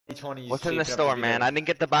2020 What's in the store, man? I didn't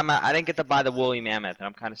get to buy the woolly mammoth, and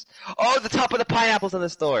I'm kind of. Oh, the top of the pineapple's in the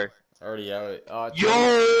store. Already out.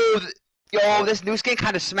 Yo, this new skin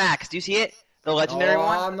kind of smacks. Do you see it? The legendary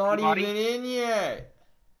one. I'm not even in yet.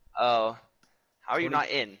 Oh, how are you not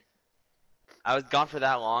in? I was gone for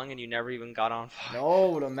that long, and you never even got on.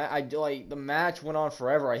 No, the match went on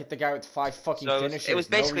forever. I hit the guy with 5 fucking finishes. It was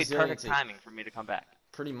basically perfect timing for me to come back.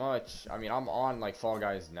 Pretty much. I mean, I'm on like Fall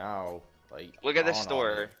Guys now. Like, look at the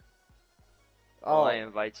store. Oh, I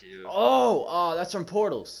invite you. Oh, that's from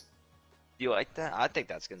Portals. Do you like that? I think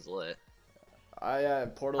that skin's lit.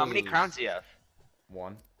 Portals. How many crowns do you have?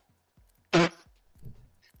 1.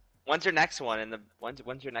 When's your next one?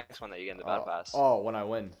 When's your next one that you get in the battle pass? Oh, when I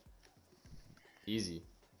win. Easy.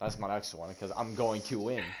 That's my next one because I'm going to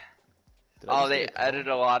win. They added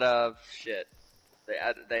a lot of shit. They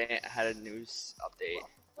had a news update.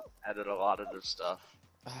 Added a lot of their stuff.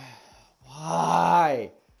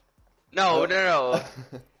 Why? No.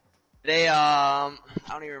 They I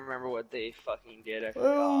don't even remember what they fucking did. I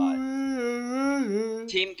forgot.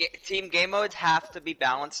 Team game modes have to be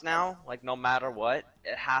balanced now. Like no matter what,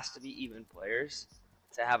 it has to be even players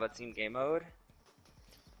to have a team game mode.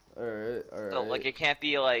 Alright. So like it can't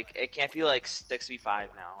be like 6v5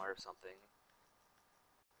 now or something.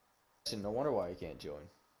 No wonder why I can't join.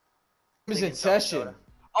 Game is in session.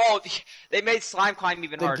 Oh, they made slime climb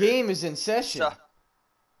even harder. The game is in session. So,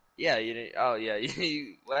 yeah, you didn't. Oh yeah,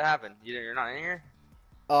 what happened? You're not in here?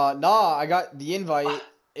 Nah, I got the invite.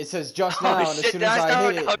 It says just now, and as soon as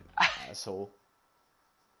I hit it, asshole.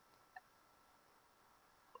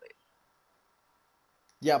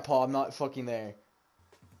 Yeah, Paul, I'm not fucking there.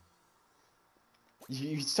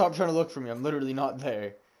 You stop trying to look for me. I'm literally not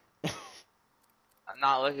there. I'm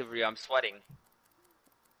not looking for you. I'm sweating.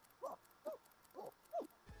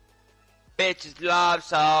 Bitches love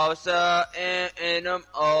salsa and them,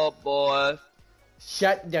 oh boy.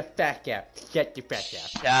 Shut the fuck up. Shut the fuck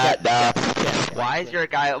up. Shut up. Why is your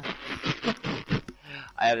guy?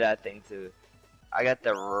 I have that thing too. I got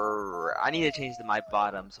the. I need to change my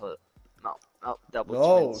bottom so. No, double.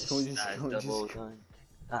 No, double time.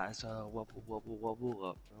 That's wobble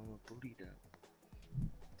up.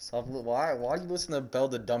 Stop. Why you listen to Belle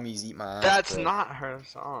the Dummies Eat My Ass? That's bro? not her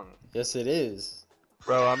song. Yes, it is.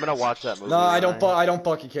 Bro, I'm gonna watch that movie. No, I don't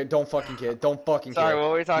fucking care. Don't fucking care. Don't fucking care. Sorry, what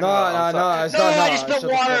were we talking about? No, it's not. I just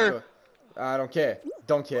spilled water. I don't care.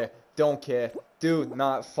 Don't care. Don't care. Do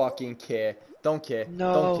not fucking care. Don't care.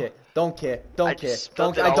 No. Don't care. Don't care. Don't care.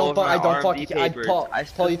 Don't. I don't fucking care.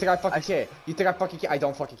 Paul, you think I fucking care? You think I fucking care? I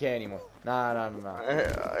don't fucking care anymore. Nah.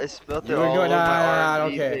 I spilled it You all over ignored. my I don't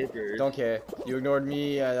R&B care. papers. Don't care. You ignored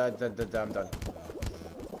me. I'm done.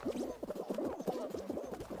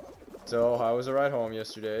 So, how was the ride home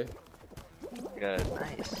yesterday? Good.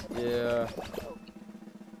 Nice. Yeah.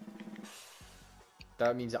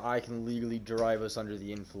 That means I can legally drive us under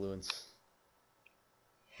the influence.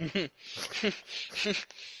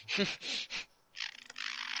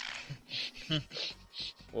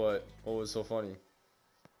 What? What was so funny?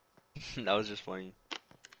 That was just funny.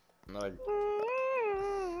 Like,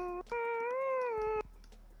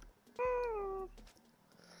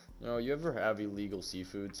 you ever have illegal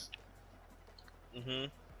seafoods?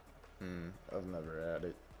 I've never had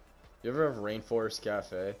it. You ever have Rainforest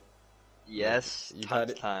Cafe? Yes, You've tons had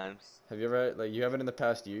of it? times. Have you ever you have it in the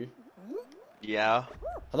past year? Yeah.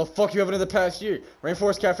 How the fuck you have it in the past year?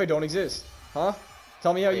 Rainforest Cafe don't exist, huh?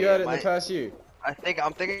 Tell me how you had it in the past year. I'm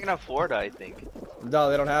thinking of Florida. I think. No,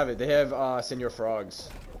 they don't have it. They have Senor Frogs.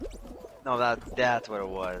 No, that's what it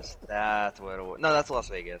was. That's what it was. No, that's Las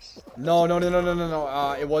Vegas. No.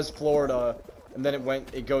 It was Florida, and then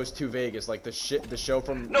it goes to Vegas. Like the show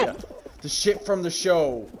from the shit from the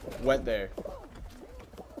show went there.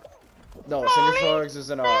 No, Senor Frogs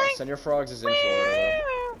is in Florida.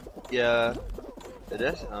 Yeah. It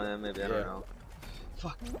is? Oh yeah, maybe I don't know.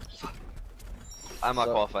 Fuck. I'm not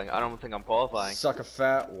qualifying. I don't think I'm qualifying. Suck a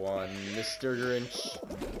fat one, Mr. Grinch.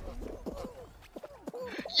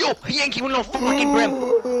 Yo, Yankee with no fucking brim.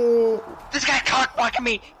 This guy cock blocking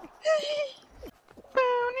me.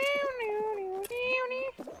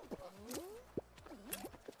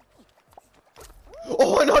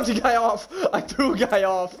 Oh, I knocked a guy off. I threw a guy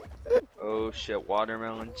off. Oh shit,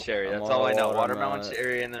 watermelon cherry. That's all I know. Watermelon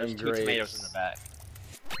cherry, and there's 2 tomatoes in the back.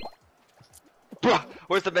 Bruh,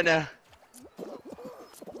 where's the banana?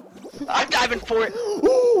 I'm diving for it.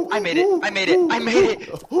 I made it. I made it.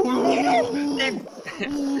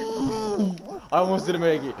 I almost didn't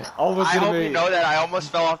make it. I hope you know that I almost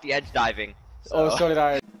fell off the edge diving. So. Oh, so did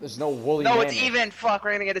I. There's no woolly. No, it's even. Fuck,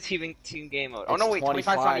 we're gonna get a team game mode. Oh no, wait, 25's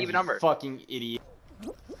not an even number. Fucking idiot.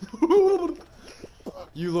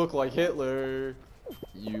 You look like Hitler.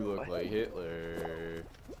 You look like Hitler.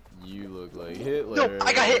 You look like Hitler. No,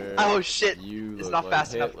 I got hit. Oh shit. You It's look not like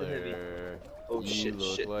fast enough to Hitler. hit me. Oh You shit,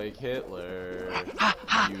 look shit. like Hitler. Ha,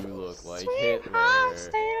 ha. You look like Sweet Hitler. alive,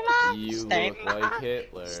 staying alive, You staying look like alive,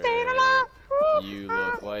 Hitler. staying alive. You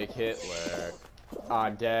look like Hitler.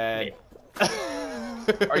 I'm dead.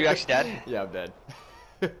 Are you actually dead? Yeah, I'm dead.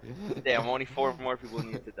 Damn, only 4 more people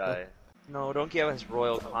need to die. No, don't give us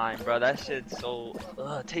royal climb, bro. That shit's so.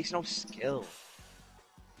 It takes no skill.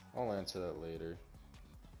 I'll answer that later.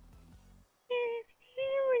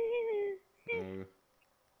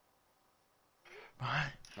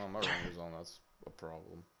 Oh, my ringer's on, that's a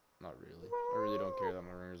problem. Not really. I really don't care that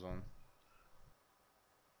my ringer's on.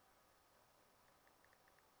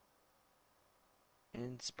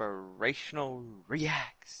 Inspirational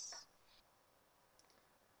reacts.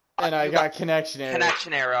 And I You got connection error.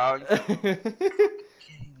 Connection error.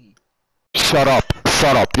 Shut up.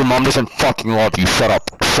 Shut up. Your mom doesn't fucking love you. Shut up.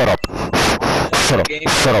 Shut up. Shut up.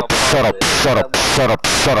 Shut up. Shut up. Shut up. Shut up.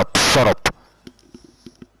 Shut up. Shut up.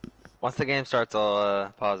 Once the game starts,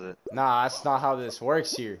 I'll pause it. Nah, that's not how this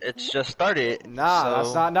works here. It's just started. Nah, so...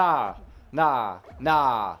 that's not. Nah. Nah.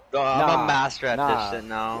 Nah. Oh, I'm nah, a master at nah. this shit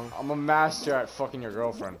now. I'm a master at fucking your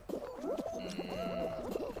girlfriend.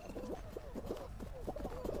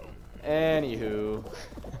 Anywho.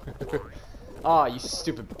 Ah, you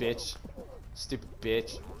stupid bitch. Stupid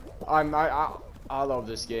bitch. I love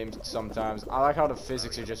this game sometimes. I like how the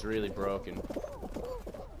physics are just really broken.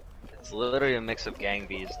 It's literally a mix of Gang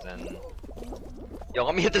Beast and... Yo,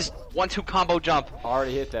 let me hit this 1-2 combo jump.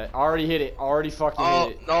 Already hit that. Already hit it. Already fucking hit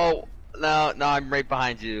it. No. No, I'm right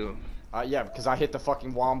behind you. Yeah, because I hit the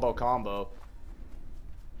fucking wombo combo.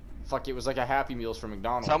 Fuck, it was like a Happy Meals from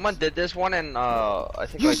McDonald's. Someone did this one in, I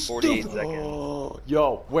think like 48 seconds.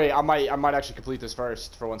 Yo, wait, I might actually complete this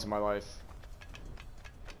first for once in my life.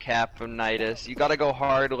 Caponitis. You gotta go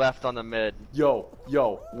hard left on the mid. Yo,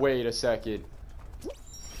 wait a second.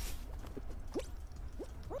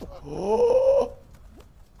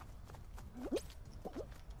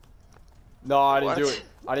 No, I didn't do What? it.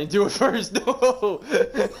 I didn't do it first. No,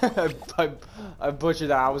 I butchered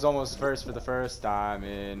that. I was almost first for the first time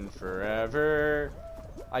in forever.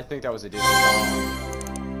 I think that was a Disney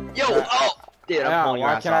song. Yo, oh! Dude, Yeah, I'm pulling your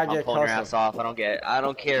why ass can't off. I I'm get pulling your custom? ass off. I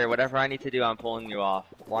don't care. Whatever I need to do, I'm pulling you off.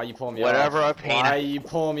 Why you pulling me Whatever off? a pain. Why you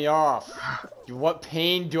pulling me off? What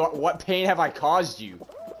pain have I caused you?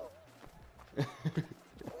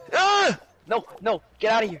 Ah! No,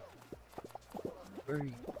 get out of here. Where are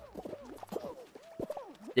you?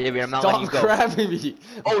 David, I'm not letting you Stop go. grabbing me.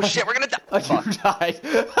 Oh shit, we're gonna die. You died.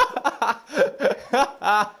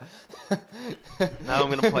 Now I'm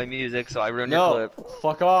gonna play music, so I ruined No, your clip.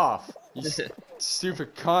 fuck off. You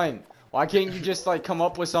stupid cunt. Why can't you just like come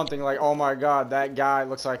up with something like, oh my god, that guy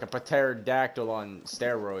looks like a pterodactyl on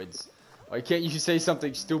steroids? Why can't you say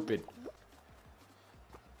something stupid?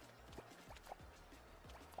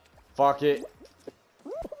 Fuck it.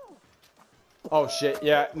 Oh shit,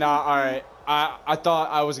 yeah, nah, alright. I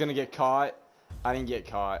thought I was gonna get caught. I didn't get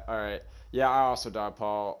caught. Alright. Yeah, I also died,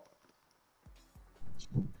 Paul.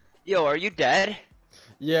 Yo, are you dead?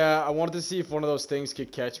 Yeah, I wanted to see if one of those things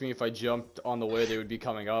could catch me if I jumped on the way they would be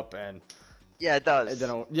coming up, and Yeah, it does.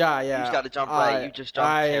 yeah. You just gotta jump right. You just jumped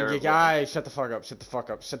terribly. Guy, shut the fuck up. Shut the fuck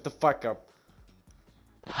up. Shut the fuck up.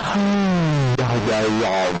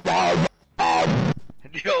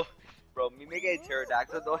 Yo, bro, me making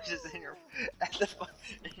pterodactyl noises in your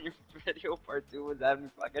video part 2 was having me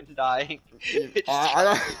fucking dying.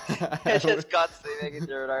 It just got making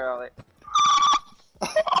pterodactyl. Like...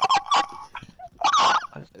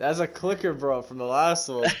 That's a clicker, bro, from the last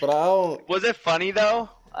one. But I don't. Was it funny though?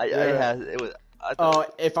 It was. Oh,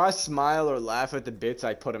 if I smile or laugh at the bits,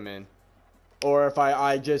 I put them in. Or if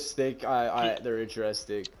I just think they're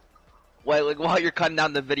interesting. Wait, like while you're cutting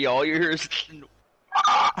down the video, all you hear is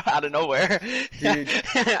out of nowhere. Dude,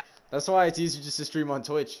 that's why it's easy just to stream on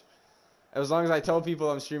Twitch. As long as I tell people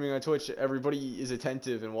I'm streaming on Twitch, everybody is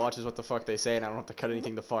attentive and watches what the fuck they say, and I don't have to cut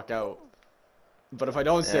anything the fuck out. But if I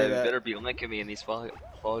don't say You that, better be linking me in these Fall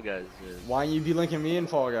Guys. Dude. why you be linking me in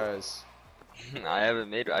Fall Guys? I've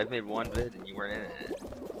made one vid and you weren't in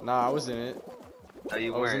it. Nah, I was in it. No,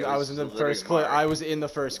 you I weren't. was in the first clip. I was in the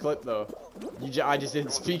first clip though. I just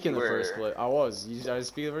didn't speak in the first clip. I was. I didn't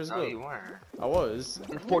speak in the first No, clip. you weren't. I was.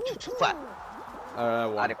 4-2 flat. I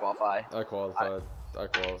won. I didn't qualify. I qualified. I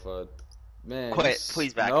qualified. Man. Quit.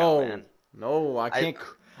 Please back no, out, man. No, I can't.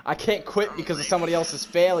 I can't quit because of somebody else's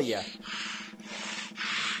failure.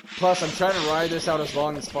 Plus, I'm trying to ride this out as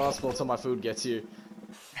long as possible until my food gets here.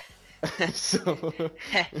 So.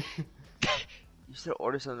 You should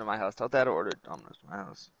order something to my house. Tell Dad to order Domino's to my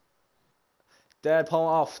house. Dad, Paul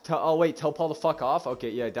off. Oh wait, tell Paul to fuck off. Okay,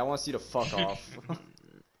 yeah, Dad wants you to fuck off.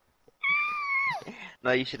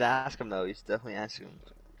 No, you should ask him though. You should definitely ask him.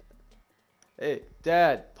 Hey,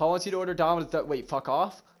 Dad, Paul wants you to order Domino's. Wait, fuck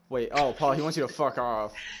off? Wait, oh, Paul, he wants you to fuck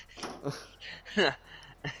off.